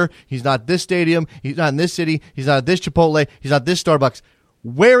not here. He's not this stadium. He's not in this city. He's not at this Chipotle. He's not this Starbucks.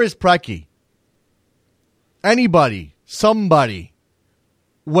 Where is Preki? Anybody, somebody,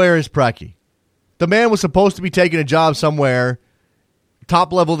 where is Preki? The man was supposed to be taking a job somewhere,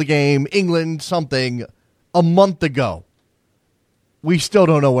 top level of the game, England, something, a month ago. We still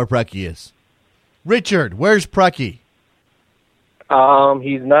don't know where Preki is. Richard, where's Preki?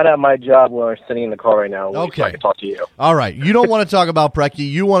 He's not at my job when we're sitting in the car right now. Okay. So I can talk to you. All right. You don't want to talk about Preki.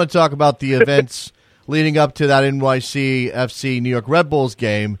 You want to talk about the events leading up to that NYC FC New York Red Bulls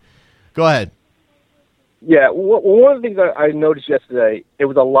game. Go ahead. Yeah, one of the things I noticed yesterday, it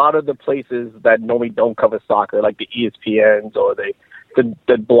was a lot of the places that normally don't cover soccer, like the ESPNs or the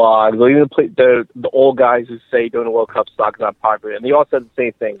blogs, or even the old guys who say during the World Cup soccer's not popular. And they all said the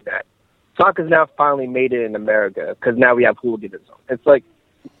same thing, that soccer's now finally made it in America because now we have hooliganism. It's like,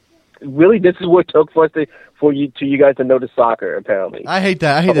 really, this is what it took for you guys to notice soccer. Apparently, I hate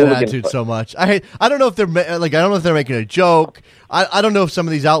that. I hate that attitude so much. I don't know if they're making a joke. I don't know if some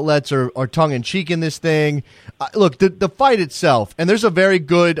of these outlets are tongue in cheek in this thing. Look, the fight itself, and there's a very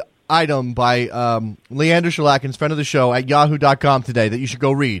good item by Leander Shalakins, friend of the show, at Yahoo.com today that you should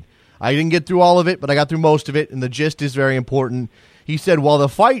go read. I didn't get through all of it, but I got through most of it, and the gist is very important. He said, while the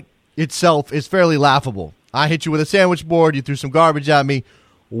fight itself is fairly laughable, I hit you with a sandwich board, you threw some garbage at me,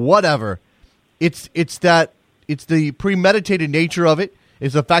 whatever. It's the premeditated nature of it.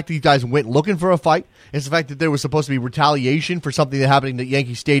 It's the fact that these guys went looking for a fight. It's the fact that there was supposed to be retaliation for something that happened at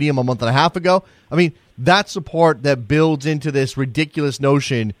Yankee Stadium a month and a half ago. I mean, that's the part that builds into this ridiculous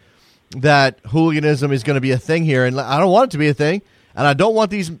notion that hooliganism is going to be a thing here. And I don't want it to be a thing. And I don't want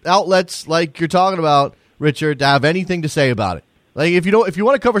these outlets like you're talking about, Richard, to have anything to say about it. Like, if you want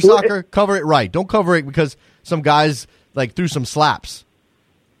to cover soccer, cover it right. Don't cover it because some guys like threw some slaps.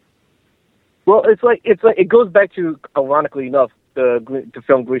 Well, it's like it goes back to, ironically enough, the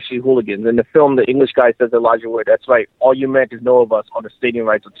film Greasy Hooligans. In the film, the English guy says Elijah Wood, "That's right, all you Americans know of us are the stadium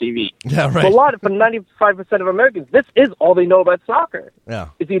rights on TV." Yeah, right. For 95% of Americans, this is all they know about soccer. Yeah.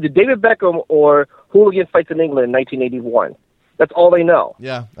 It's either David Beckham or hooligan fights in England in 1981. That's all they know.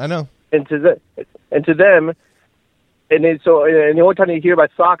 Yeah, I know. And to them, and the only time you hear about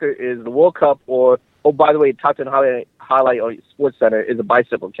soccer is the World Cup, or, oh, by the way, top 10 highlight on Sports Center is a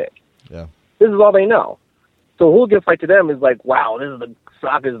bicycle kick. Yeah. This is all they know. So hooligan fight to them is like, wow,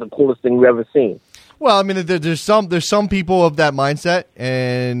 soccer is the coolest thing we've ever seen. Well, I mean, there's some people of that mindset,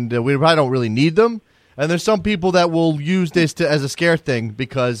 and we probably don't really need them. And there's some people that will use this as a scare thing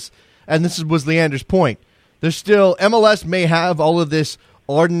because, and this was Leander's point, there's still, MLS may have all of this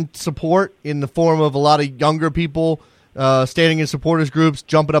ardent support in the form of a lot of younger people standing in supporters groups,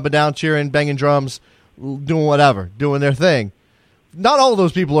 jumping up and down, cheering, banging drums, doing whatever, doing their thing. Not all of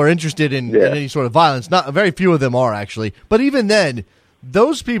those people are interested in any sort of violence. Not very few of them are, actually. But even then,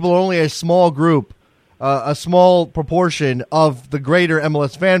 those people are only a small group, a small proportion of the greater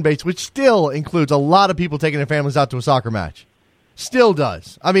MLS fan base, which still includes a lot of people taking their families out to a soccer match. Still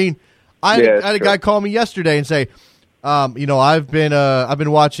does. I mean, I had a guy call me yesterday and say, I've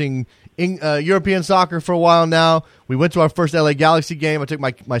been watching European soccer for a while now. We went to our first LA Galaxy game. I took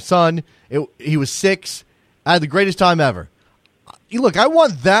my son. He was 6. I had the greatest time ever. Look, I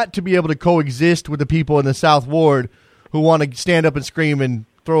want that to be able to coexist with the people in the South Ward who want to stand up and scream and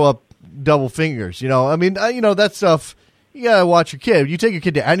throw up double fingers. I mean, that stuff. You gotta watch your kid. You take your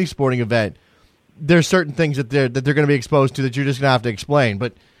kid to any sporting event. There's certain things that they're going to be exposed to that you're just going to have to explain.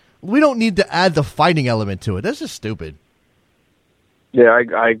 But we don't need to add the fighting element to it. That's just stupid. Yeah,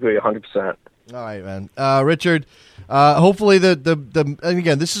 I agree 100%. All right, man. Richard, hopefully and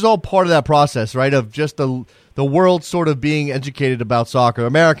again, this is all part of that process, right, of just the world sort of being educated about soccer,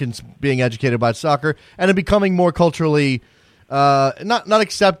 Americans being educated about soccer, and it becoming more culturally not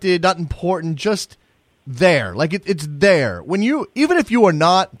accepted, not important, just there. Like it's there. Even if you are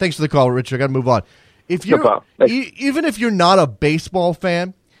not, thanks for the call, Richard, I got to move on. Even if you're not a baseball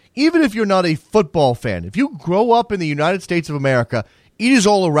fan, even if you're not a football fan, if you grow up in the United States of America, it is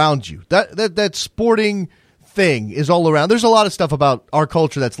all around you. That sporting thing is all around. There's a lot of stuff about our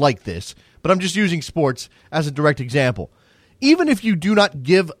culture that's like this, but I'm just using sports as a direct example. Even if you do not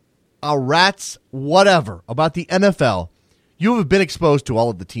give a rat's whatever about the NFL, you have been exposed to all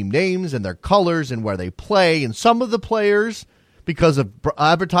of the team names and their colors and where they play and some of the players because of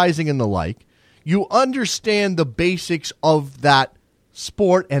advertising and the like. You understand the basics of that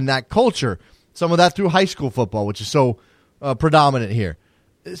sport and that culture. Some of that through high school football, which is so predominant here.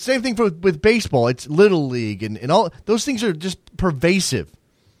 Same thing with baseball. It's Little League and all those things are just pervasive.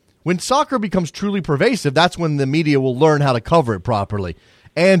 When soccer becomes truly pervasive, that's when the media will learn how to cover it properly.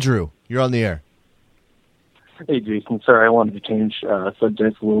 Andrew, you're on the air. Hey, Jason. Sorry, I wanted to change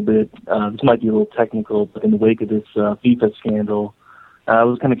subjects a little bit. This might be a little technical, but in the wake of this FIFA scandal, I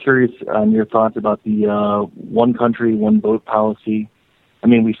was kind of curious on your thoughts about the one country, one vote policy. I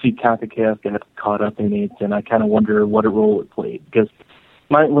mean, we see CONCACAF get caught up in it, and I kind of wonder what a role it played. Because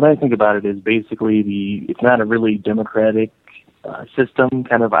what I think about it is basically it's not a really democratic system,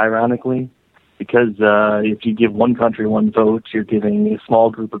 kind of ironically, because if you give one country one vote, you're giving a small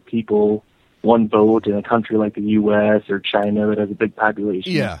group of people one vote in a country like the U.S. or China that has a big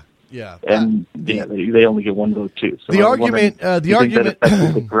population. Yeah. And they only get one vote too. So the argument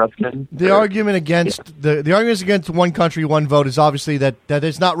against one country, one vote is obviously that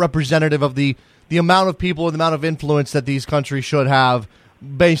it's not representative of the amount of people and the amount of influence that these countries should have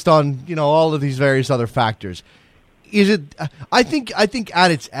based on all of these various other factors. Is it? I think at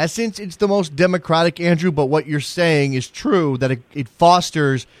its essence, it's the most democratic, Andrew. But what you're saying is true, that it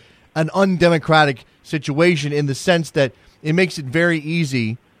fosters an undemocratic situation in the sense that it makes it very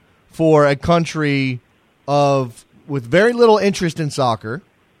easy for a country with very little interest in soccer,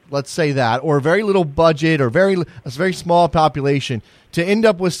 let's say that, or very little budget or a very small population, to end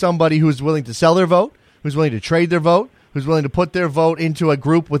up with somebody who's willing to sell their vote, who's willing to trade their vote, who's willing to put their vote into a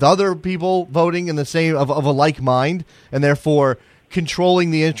group with other people voting in the same of a like mind, and therefore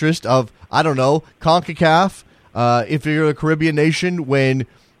controlling the interest of, I don't know, CONCACAF. If you're a Caribbean nation, when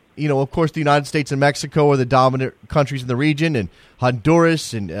of course, the United States and Mexico are the dominant countries in the region, and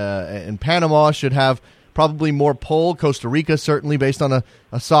Honduras and Panama should have probably more pull. Costa Rica, certainly, based on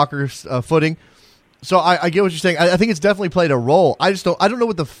a soccer footing. So I get what you're saying. I think it's definitely played a role. I don't know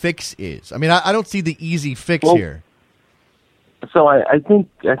what the fix is. I mean, I don't see the easy fix here. So I think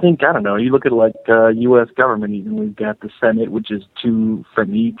I don't know. You look at like U.S. government. Even we've got the Senate, which is 2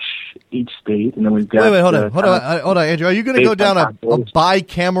 from each state, and then we've got. Wait, hold on, Andrew. Are you going to go down a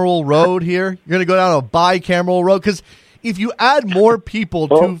bicameral road here? You're going to go down a bicameral road because if you add more people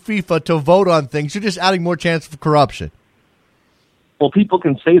to FIFA to vote on things, you're just adding more chance of corruption. Well, people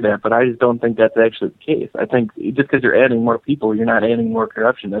can say that, but I just don't think that's actually the case. I think just because you're adding more people, you're not adding more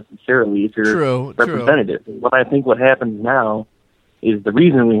corruption necessarily if you're representative. True. What I think what happens now is the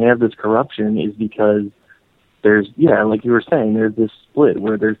reason we have this corruption is because there's, like you were saying, there's this split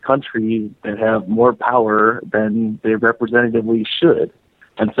where there's countries that have more power than they representatively should.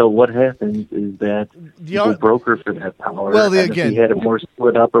 And so what happens is that people broker for that power. Well, if we had it more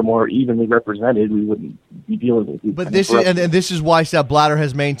split up or more evenly represented, we wouldn't be dealing with it. But this is, and this is why Sepp Blatter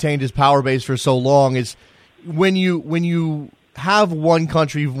has maintained his power base for so long. Is when you have one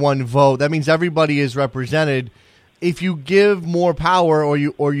country, one vote, that means everybody is represented. If you give more power or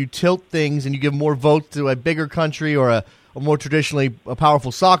you tilt things and you give more votes to a bigger country or a more traditionally a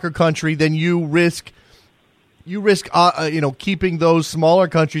powerful soccer country, then you risk keeping those smaller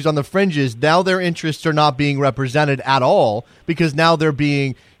countries on the fringes. Now their interests are not being represented at all because now they're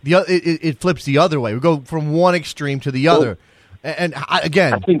being it flips the other way. We go from one extreme to the other. And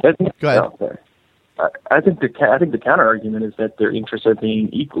again, go ahead. I think the counter argument is that their interests are being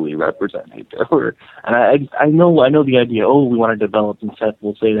equally represented. And I know the idea. Oh, we want to develop, and Seth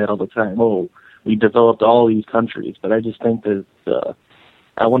will say that all the time. Oh, we developed all these countries, but I just think that.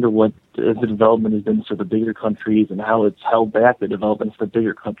 I wonder what the development has been for the bigger countries and how it's held back the development for the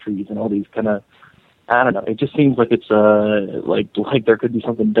bigger countries and all these kind of, I don't know. It just seems like it's like there could be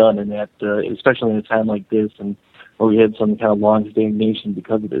something done in that, especially in a time like this and where we had some kind of long stagnation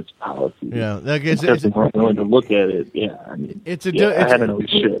because of this policy. Yeah, it's weren't willing to look at it. Yeah, I mean, I don't know. We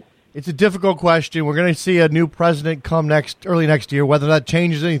should. It's a difficult question. We're going to see a new president come early next year. Whether that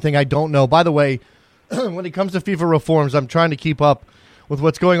changes anything, I don't know. By the way, when it comes to FIFA reforms, I'm trying to keep up with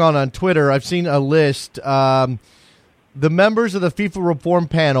what's going on Twitter. I've seen a list. The members of the FIFA reform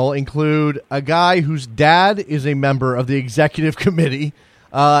panel include a guy whose dad is a member of the executive committee.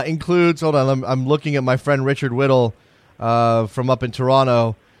 Includes, hold on, I'm looking at my friend Richard Whittle from up in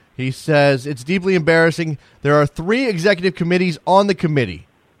Toronto. He says, it's deeply embarrassing. There are 3 executive committees on the committee.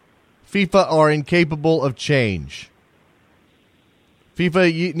 FIFA are incapable of change.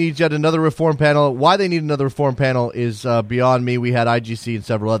 FIFA needs yet another reform panel. Why they need another reform panel is beyond me. We had IGC and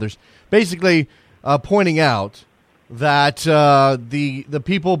several others. Basically, pointing out that the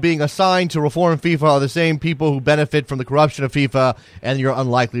people being assigned to reform FIFA are the same people who benefit from the corruption of FIFA, and you're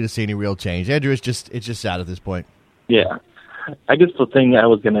unlikely to see any real change. Andrew, it's just sad at this point. Yeah. I guess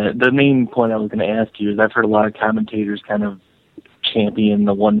the main point I was gonna ask you is I've heard a lot of commentators kind of champion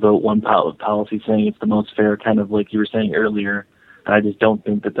the one vote, one policy, saying it's the most fair, kind of like you were saying earlier. I just don't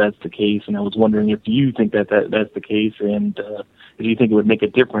think that that's the case, and I was wondering if you think that's the case, and do you think it would make a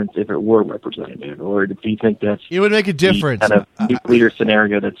difference if it were representative, or do you think that's it would make a difference? The kind of nuclear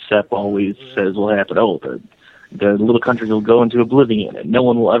scenario that Sepp always says will happen. Oh, the little countries will go into oblivion, and no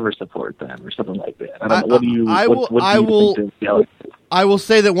one will ever support them, or something like that. I don't know. What do you think? I will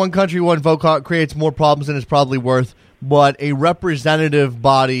say that one country, one vote creates more problems than it's probably worth, but a representative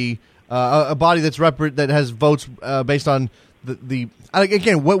body, a body that has votes based on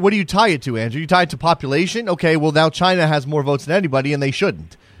again, what do you tie it to, Andrew? You tie it to population? Okay, well, now China has more votes than anybody, and they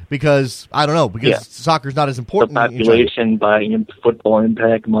shouldn't. Because, I don't know, soccer's not as important. The population by football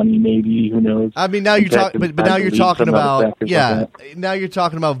impact money, maybe, who knows? I mean, now you're talking about, now you're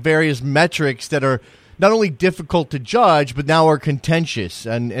talking about various metrics that are not only difficult to judge, but now are contentious.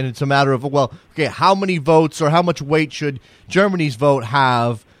 And it's a matter of, well, okay, how many votes or how much weight should Germany's vote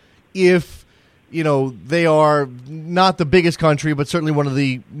have if they are not the biggest country, but certainly one of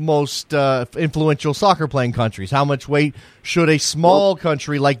the most influential soccer playing countries. How much weight should a small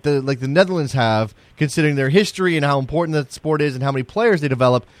country like the Netherlands have, considering their history and how important that sport is and how many players they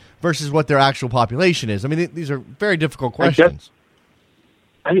develop versus what their actual population is? I mean, these are very difficult questions.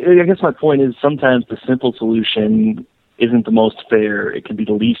 I guess my point is sometimes the simple solution isn't the most fair. It can be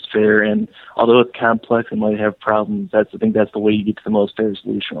the least fair, and although it's complex and might have problems, I think that's the way you get to the most fair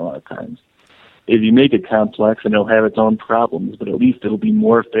solution a lot of times. If you make it complex, and it'll have its own problems, but at least it'll be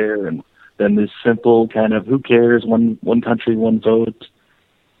more fair than this simple kind of who cares, one country, one vote,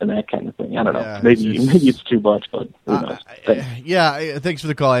 and that kind of thing. I don't know. Maybe it's too much, but who knows? Thanks for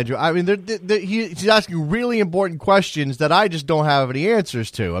the call, Andrew. I mean, he's asking really important questions that I just don't have any answers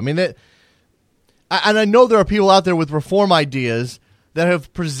to. I mean, and I know there are people out there with reform ideas that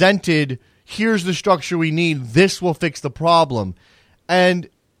have presented, here's the structure we need, this will fix the problem. And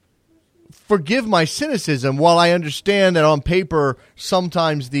forgive my cynicism. While I understand that on paper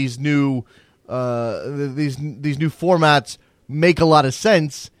sometimes these new formats make a lot of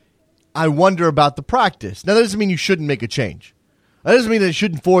sense, I wonder about the practice. Now, that doesn't mean you shouldn't make a change. That doesn't mean that it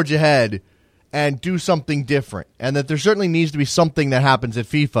shouldn't forge ahead and do something different, and that there certainly needs to be something that happens at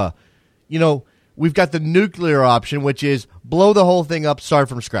FIFA. You know, we've got the nuclear option, which is blow the whole thing up, start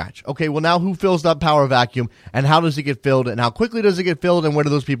from scratch. Okay, well, now who fills that power vacuum, and how does it get filled, and how quickly does it get filled, and where do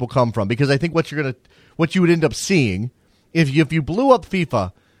those people come from? Because I think what you would end up seeing if you blew up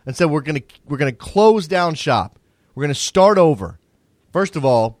FIFA and said we're gonna close down shop, we're gonna start over. First of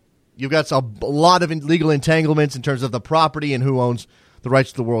all, you've got a lot of legal entanglements in terms of the property and who owns the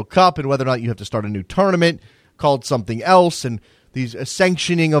rights to the World Cup, and whether or not you have to start a new tournament called something else, and these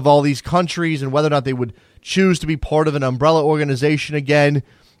sanctioning of all these countries, and whether or not they would choose to be part of an umbrella organization again.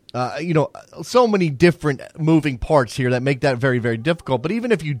 So many different moving parts here that make that very, very difficult. But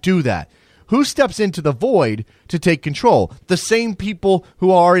even if you do that, who steps into the void to take control? The same people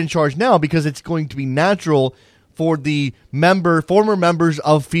who are in charge now, because it's going to be natural for the former members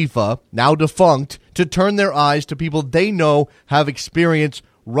of FIFA, now defunct, to turn their eyes to people they know have experience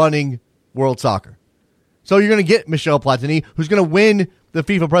running world soccer. So you're going to get Michel Platini, who's going to win the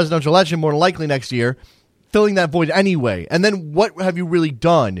FIFA presidential election more than likely next year, filling that void anyway. And then what have you really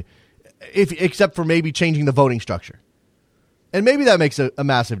done, except for maybe changing the voting structure? And maybe that makes a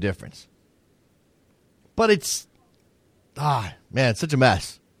massive difference. But it's such a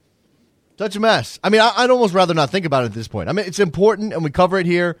mess. Such a mess. I mean, I'd almost rather not think about it at this point. I mean, it's important, and we cover it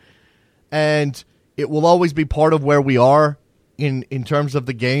here, and it will always be part of where we are in terms of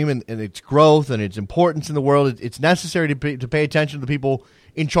the game and its growth and its importance in the world. It's necessary to pay attention to the people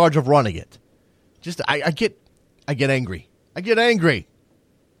in charge of running it. I get angry. I get angry.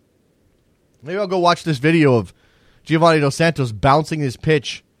 Maybe I'll go watch this video of Giovanni Dos Santos bouncing his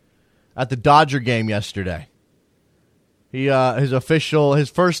pitch at the Dodger game yesterday. His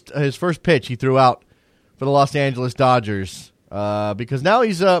first pitch he threw out for the Los Angeles Dodgers, because now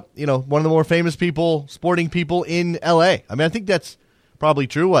he's one of the more famous sporting people in L.A. I mean, I think that's probably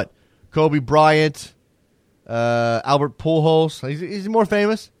true. What, Kobe Bryant, Albert Pujols, he's more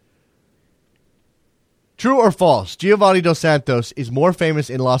famous. True or false? Giovanni Dos Santos is more famous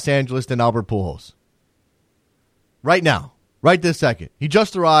in Los Angeles than Albert Pujols. Right now, right this second. He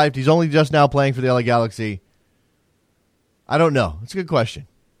just arrived. He's only just now playing for the LA Galaxy. I don't know. It's a good question.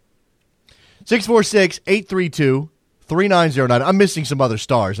 646-832-3909. I'm missing some other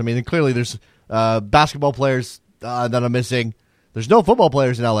stars. I mean, clearly there's basketball players that I'm missing. There's no football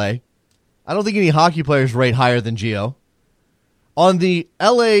players in L.A. I don't think any hockey players rate higher than Gio. On the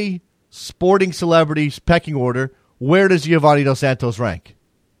L.A. sporting celebrities pecking order, where does Giovanni Dos Santos rank?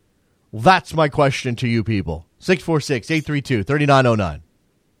 Well, that's my question to you people. 646-832-3909.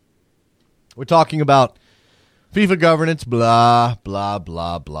 We're talking about FIFA governance, blah, blah,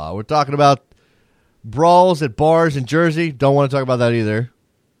 blah, blah. We're talking about brawls at bars in Jersey. Don't want to talk about that either.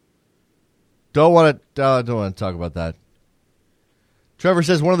 Don't want to talk about that. Trevor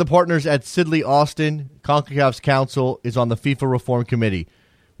says one of the partners at Sidley Austin, CONCACAF's council, is on the FIFA Reform Committee.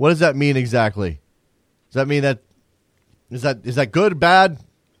 What does that mean exactly? Does that mean that is that good, bad?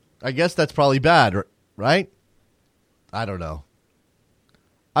 I guess that's probably bad, right? I don't know.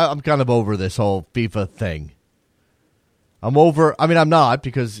 I'm kind of over this whole FIFA thing. I'm not,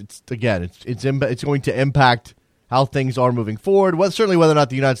 because it's going to impact how things are moving forward. Well, certainly whether or not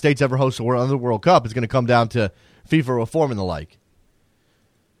the United States ever hosts another World Cup is going to come down to FIFA reform and the like.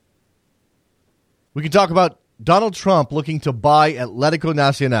 We can talk about Donald Trump looking to buy Atlético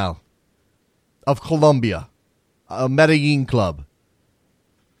Nacional of Colombia, a Medellin club.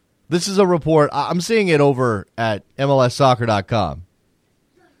 This is a report. I'm seeing it over at MLSsoccer.com.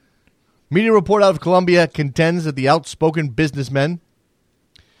 Media report out of Colombia contends that the outspoken businessman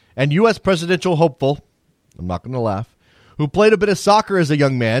and U.S. presidential hopeful, I'm not going to laugh, who played a bit of soccer as a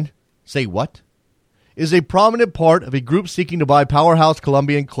young man, say what, is a prominent part of a group seeking to buy powerhouse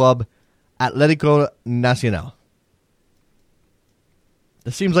Colombian club Atlético Nacional.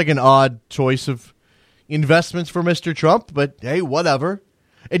 This seems like an odd choice of investments for Mr. Trump, but hey, whatever.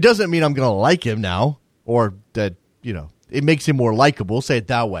 It doesn't mean I'm going to like him now, or that, it makes him more likable, say it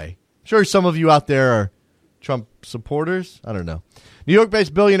that way. Sure, some of you out there are Trump supporters. I don't know. New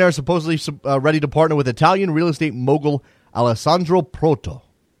York-based billionaire supposedly ready to partner with Italian real estate mogul Alessandro Proto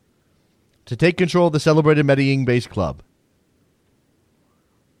to take control of the celebrated Medellin-based club.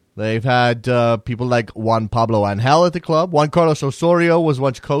 They've had people like Juan Pablo Angel at the club. Juan Carlos Osorio was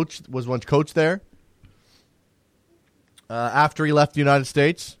once coach there. After he left the United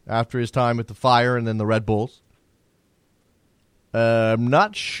States, after his time with the Fire and then the Red Bulls. I'm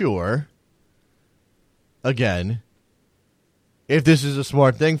not sure again. If this is a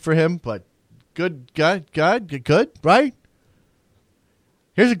smart thing for him, but good, right?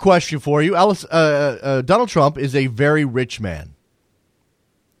 Here's a question for you. Donald Trump is a very rich man.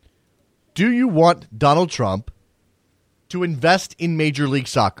 Do you want Donald Trump to invest in Major League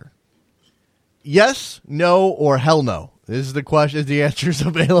Soccer? Yes, no, or hell no? This is the question. The answer is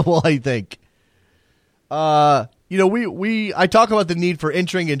available, I think. I talk about the need for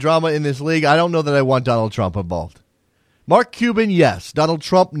intrigue and drama in this league. I don't know that I want Donald Trump involved. Mark Cuban, yes. Donald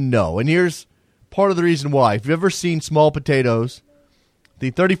Trump, no. And here's part of the reason why. If you've ever seen Small Potatoes, the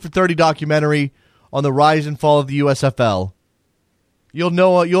 30 for 30 documentary on the rise and fall of the USFL,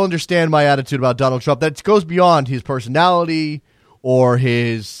 you'll understand my attitude about Donald Trump. That goes beyond his personality or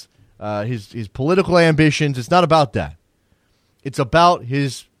his political ambitions. It's not about that. It's about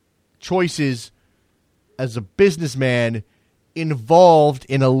his choices as a businessman involved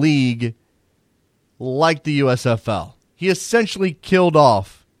in a league like the USFL. He essentially killed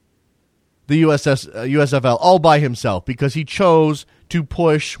off the USFL all by himself because he chose to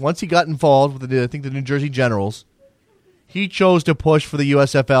push, once he got involved with the New Jersey Generals, he chose to push for the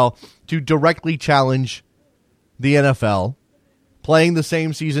USFL to directly challenge the NFL, playing the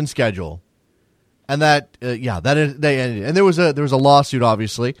same season schedule. And they ended. And there was a lawsuit,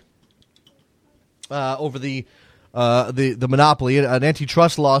 obviously, over the monopoly, an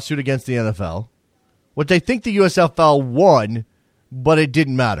antitrust lawsuit against the NFL, which I think the USFL won, but it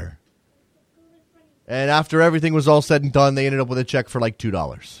didn't matter. And after everything was all said and done, they ended up with a check for like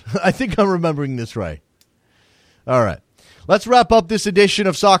 $2. I think I'm remembering this right. All right. Let's wrap up this edition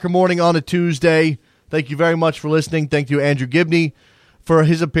of Soccer Morning on a Tuesday. Thank you very much for listening. Thank you, Andrew Gibney, for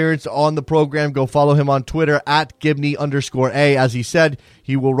his appearance on the program. Go follow him on Twitter at Gibney_A. As he said,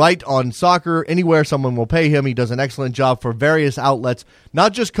 he will write on soccer anywhere someone will pay him. He does an excellent job for various outlets,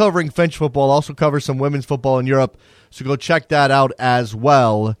 not just covering French football, also covers some women's football in Europe. So go check that out as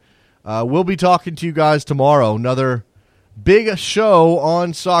well. We'll be talking to you guys tomorrow. Another big show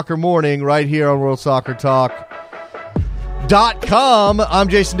on Soccer Morning right here on WorldSoccerTalk.com. I'm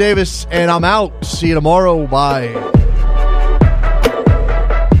Jason Davis, and I'm out. See you tomorrow. Bye.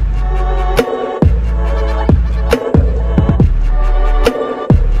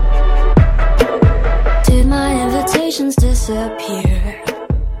 Did my invitations disappear?